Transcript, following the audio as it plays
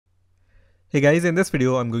Hey guys, in this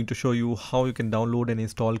video I'm going to show you how you can download and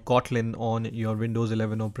install Kotlin on your Windows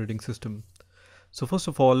 11 operating system. So first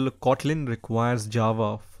of all, Kotlin requires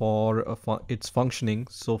Java for its functioning.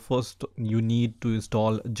 So first you need to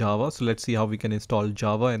install Java. So let's see how we can install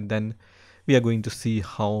Java, and then we are going to see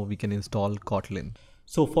how we can install Kotlin.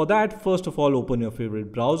 So for that, first of all, open your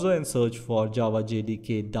favorite browser and search for Java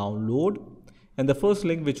JDK download. And the first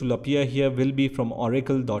link which will appear here will be from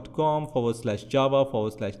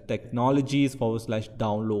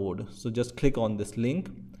oracle.com/java/technologies/download. So just click on this link.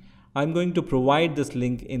 I'm going to provide this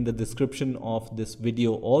link in the description of this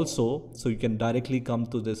video also, so you can directly come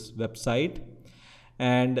to this website.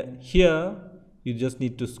 And here you just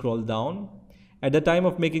need to scroll down. At the time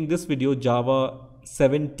of making this video, Java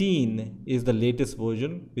 17 is the latest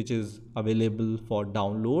version which is available for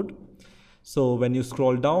download. So when you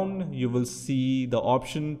scroll down, you will see the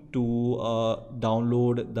option to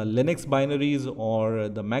download the Linux binaries or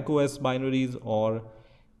the macOS binaries or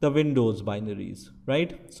the Windows binaries,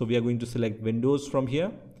 right? So we are going to select Windows from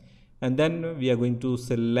here, and then we are going to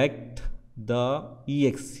select the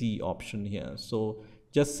exe option here. So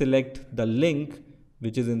just select the link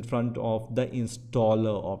which is in front of the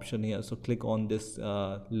installer option here. So click on this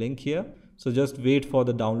link here. So just wait for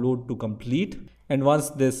the download to complete. And once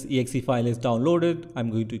this exe file is downloaded, I'm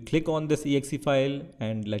going to click on this exe file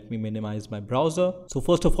and let me minimize my browser. So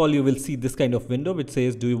first of all, you will see this kind of window which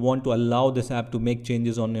says, do you want to allow this app to make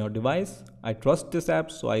changes on your device? I trust this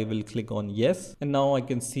app, so I will click on yes. And now I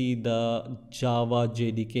can see the Java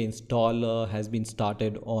JDK installer has been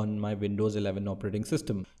started on my Windows 11 operating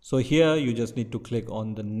system. So here you just need to click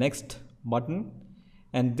on the next button.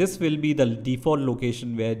 And this will be the default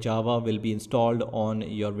location where Java will be installed on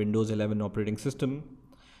your Windows 11 operating system.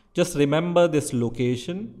 Just remember this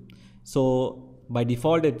location. So by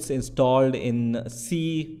default, it's installed in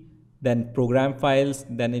C, then program files,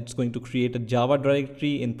 then it's going to create a Java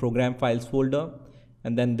directory in program files folder.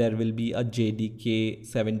 And then there will be a JDK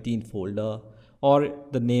 17 folder, or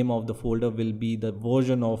the name of the folder will be the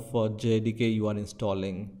version of JDK you are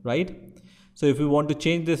installing, right? So if you want to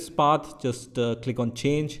change this path, just click on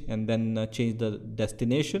change and then change the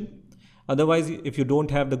destination. Otherwise, if you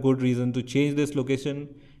don't have the good reason to change this location,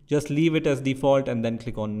 just leave it as default and then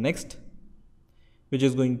click on next, which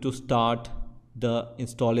is going to start the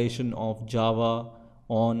installation of Java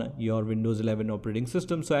on your Windows 11 operating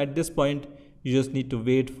system. So at this point, you just need to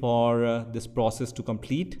wait for this process to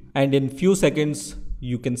complete. And in few seconds,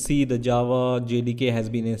 you can see the Java JDK has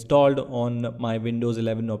been installed on my Windows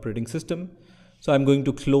 11 operating system. So I'm going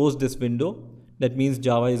to close this window. That means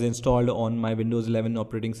Java is installed on my Windows 11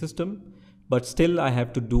 operating system, but still I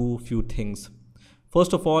have to do few things.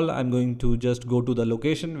 First of all, I'm going to just go to the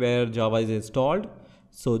location where Java is installed.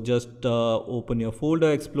 So just open your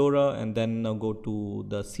folder explorer and then go to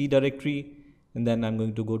the C directory. And then I'm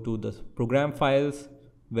going to go to the program files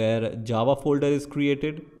where Java folder is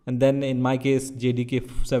created. And then in my case, JDK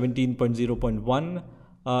 17.0.1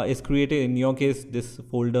 is created. In your case, this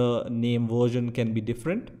folder name version can be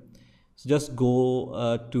different. So just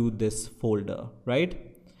go to this folder, right?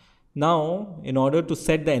 Now, in order to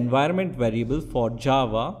set the environment variable for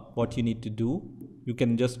Java, what you need to do, you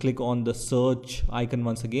can just click on the search icon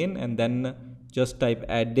once again and then just type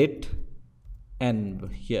edit env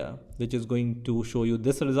here, which is going to show you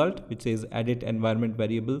this result, which says edit environment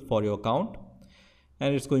variable for your account.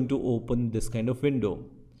 And it's going to open this kind of window.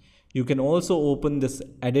 You can also open this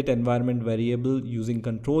edit environment variable using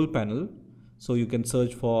control panel. So you can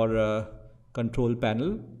search for control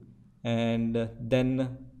panel and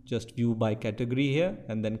then just view by category here,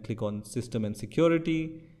 and then click on system and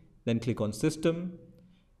security, then click on system.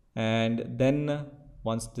 And then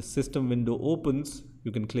once the system window opens,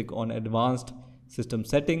 you can click on advanced system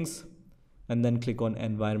settings and then click on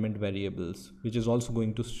environment variables, which is also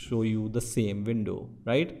going to show you the same window,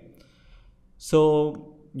 right?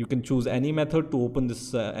 So you can choose any method to open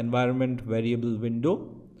this environment variable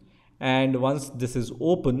window. And once this is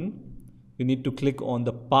open, you need to click on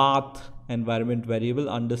the path environment variable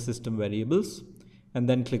under system variables and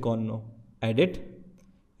then click on edit.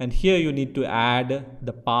 And here you need to add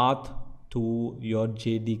the path to your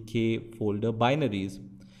JDK folder binaries.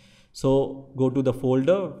 So go to the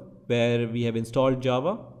folder where we have installed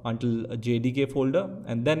Java until a JDK folder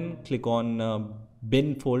and then click on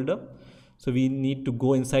bin folder. So we need to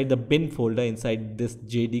go inside the bin folder inside this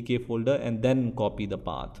JDK folder and then copy the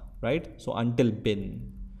path, right? So until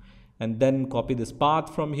bin, and then copy this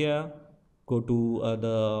path from here, go to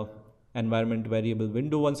the environment variable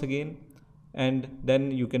window once again, and then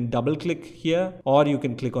you can double click here, or you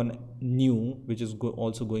can click on new, which is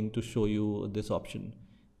also going to show you this option.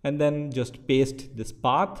 and then just paste this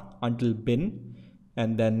path until bin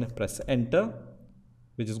and then press enter,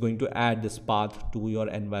 which is going to add this path to your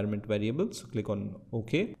environment variable. So click on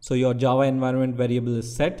OK. So your Java environment variable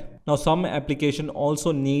is set. Now some application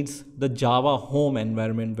also needs the Java home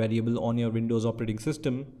environment variable on your Windows operating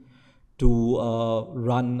system to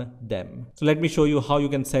run them. So let me show you how you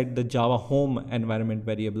can set the Java home environment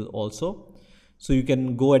variable also. So you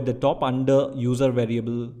can go at the top under user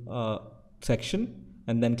variable section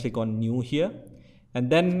and then click on new here,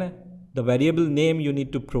 and then the variable name you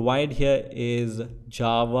need to provide here is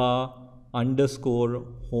Java underscore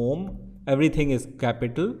home. Everything is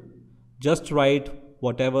capital. Just write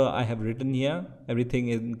whatever I have written here, everything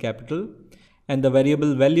is in capital. And the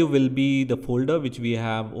variable value will be the folder which we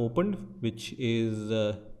have opened, which is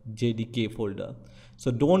JDK folder. So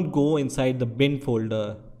don't go inside the bin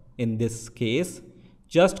folder in this case.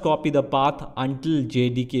 Just copy the path until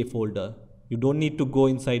JDK folder. You don't need to go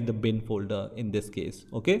inside the bin folder in this case,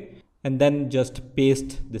 okay? And then just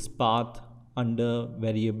paste this path under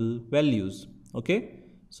variable values, okay?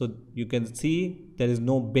 So you can see there is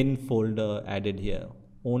no bin folder added here,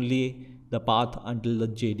 only the path until the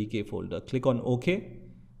JDK folder. Click on OK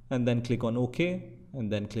and then click on OK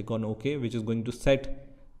and then click on OK, which is going to set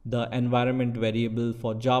the environment variable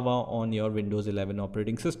for Java on your Windows 11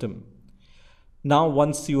 operating system. Now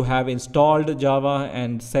once you have installed Java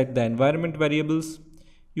and set the environment variables,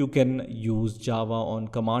 you can use Java on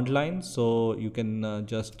command line. So you can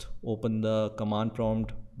just open the command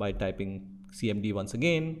prompt by typing cmd once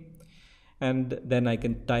again, and then I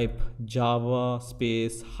can type Java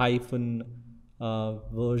space hyphen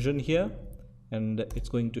version here, and it's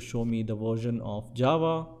going to show me the version of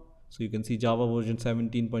Java. So you can see Java version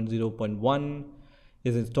 17.0.1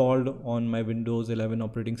 is installed on my Windows 11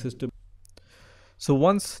 operating system. So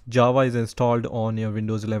once Java is installed on your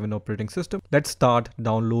Windows 11 operating system, let's start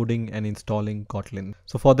downloading and installing Kotlin.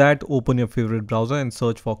 So for that, open your favorite browser and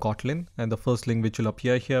search for Kotlin, and the first link which will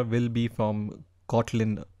appear here will be from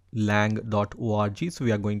kotlinlang.org. So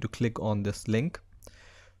we are going to click on this link,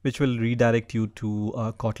 which will redirect you to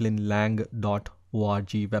kotlinlang.org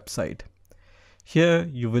website. Here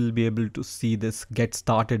you will be able to see this Get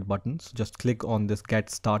Started button. So just click on this Get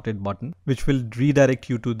Started button, which will redirect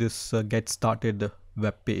you to this Get Started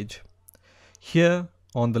web page. Here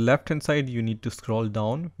on the left hand side, you need to scroll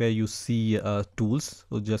down where you see tools.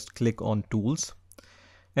 So just click on tools.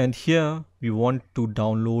 And here we want to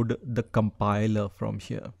download the compiler from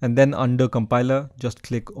here. And then under compiler, just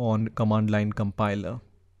click on command line compiler.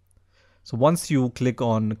 So once you click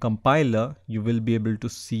on compiler, you will be able to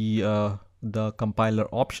see the compiler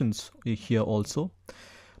options here also,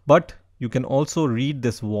 but you can also read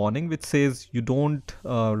this warning which says you don't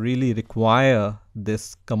really require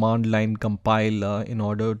this command line compiler in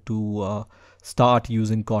order to start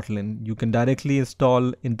using Kotlin. You can directly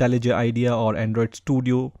install IntelliJ IDEA or Android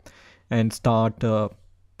Studio and start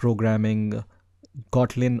programming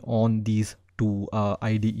Kotlin on these two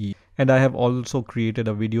IDE. And I have also created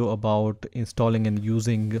a video about installing and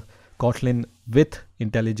using Kotlin with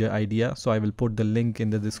IntelliJ IDEA. So I will put the link in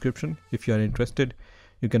the description. If you are interested,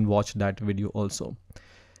 you can watch that video also.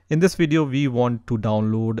 In this video, we want to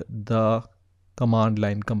download the command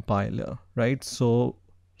line compiler, right? So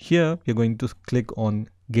here you're going to click on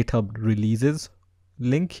GitHub releases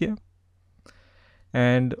link here.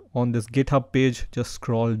 And on this GitHub page, just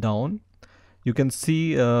scroll down. You can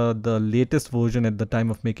see the latest version at the time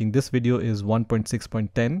of making this video is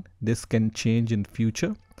 1.6.10. This can change in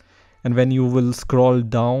future. And when you will scroll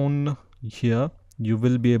down here, you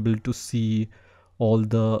will be able to see all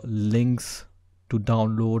the links to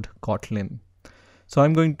download Kotlin. So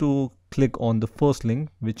I'm going to click on the first link,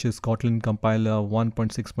 which is Kotlin compiler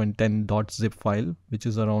 1.6.10.zip file, which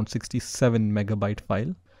is around 67 megabyte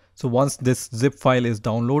file. So once this zip file is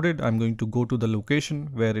downloaded, I'm going to go to the location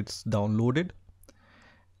where it's downloaded.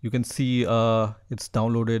 You can see it's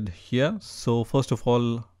downloaded here. So first of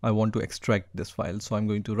all, I want to extract this file. So I'm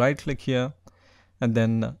going to right click here, and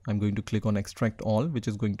then I'm going to click on extract all, which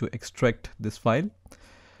is going to extract this file.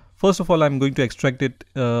 First of all, I'm going to extract it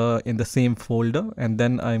in the same folder, and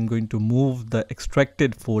then I'm going to move the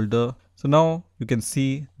extracted folder. So now you can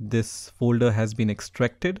see this folder has been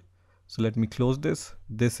extracted. So let me close this.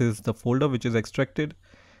 This is the folder which is extracted.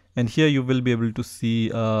 And here you will be able to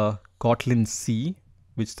see Kotlin C,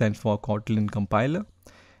 which stands for Kotlin compiler.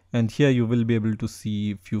 And here you will be able to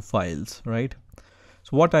see few files, right?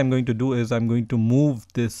 So what I'm going to do is I'm going to move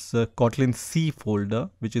this Kotlin C folder,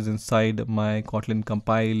 which is inside my Kotlin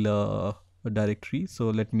compiler directory. So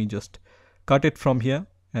let me just cut it from here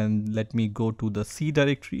and let me go to the C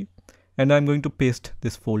directory. And I'm going to paste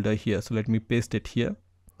this folder here. So let me paste it here.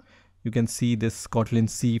 you can see this Kotlin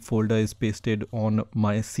C folder is pasted on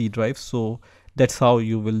my C drive. So that's how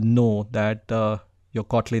you will know that your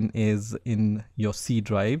Kotlin is in your C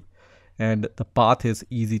drive and the path is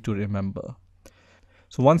easy to remember.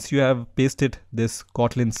 So once you have pasted this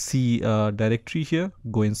Kotlin C directory here,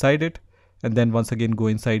 go inside it, and then once again go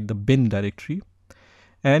inside the bin directory.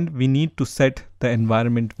 And we need to set the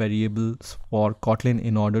environment variables for Kotlin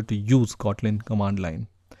in order to use Kotlin command line.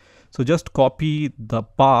 So just copy the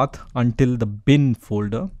path until the bin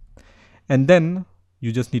folder, and then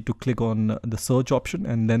you just need to click on the search option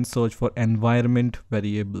and then search for environment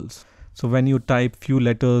variables. So when you type few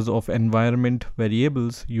letters of environment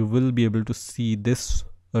variables, you will be able to see this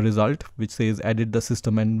result which says edit the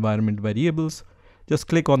system environment variables. Just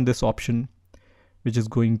click on this option, which is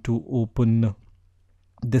going to open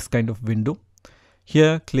this kind of window.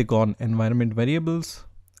 Here click on environment variables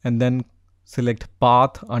and then select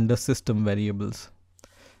path under system variables,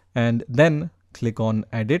 and then click on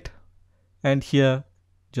edit, and here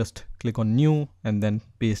just click on new and then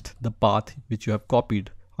paste the path which you have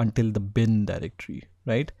copied until the bin directory,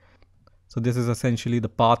 right? So this is essentially the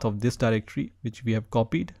path of this directory which we have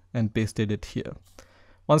copied and pasted it here.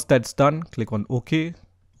 Once that's done, click on OK,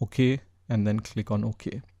 and then click on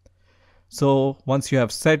OK. So once you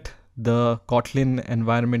have set the Kotlin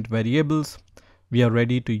environment variables, we are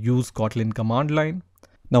ready to use Kotlin command line.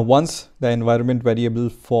 Now once the environment variable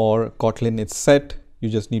for Kotlin is set, you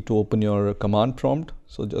just need to open your command prompt.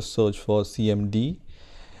 So just search for cmd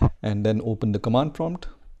and then open the command prompt,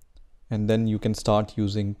 and then you can start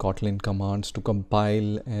using Kotlin commands to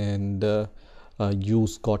compile and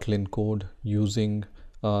use Kotlin code using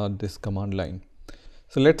this command line.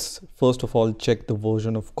 So let's first of all check the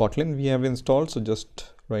version of Kotlin we have installed. So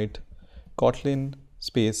just write Kotlin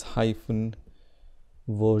space hyphen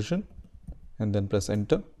version and then press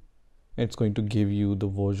enter. It's going to give you the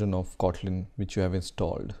version of Kotlin which you have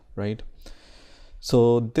installed, right?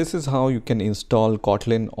 So this is how you can install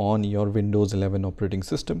Kotlin on your Windows 11 operating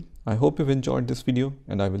system. I hope you've enjoyed this video,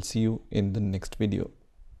 and I will see you in the next video.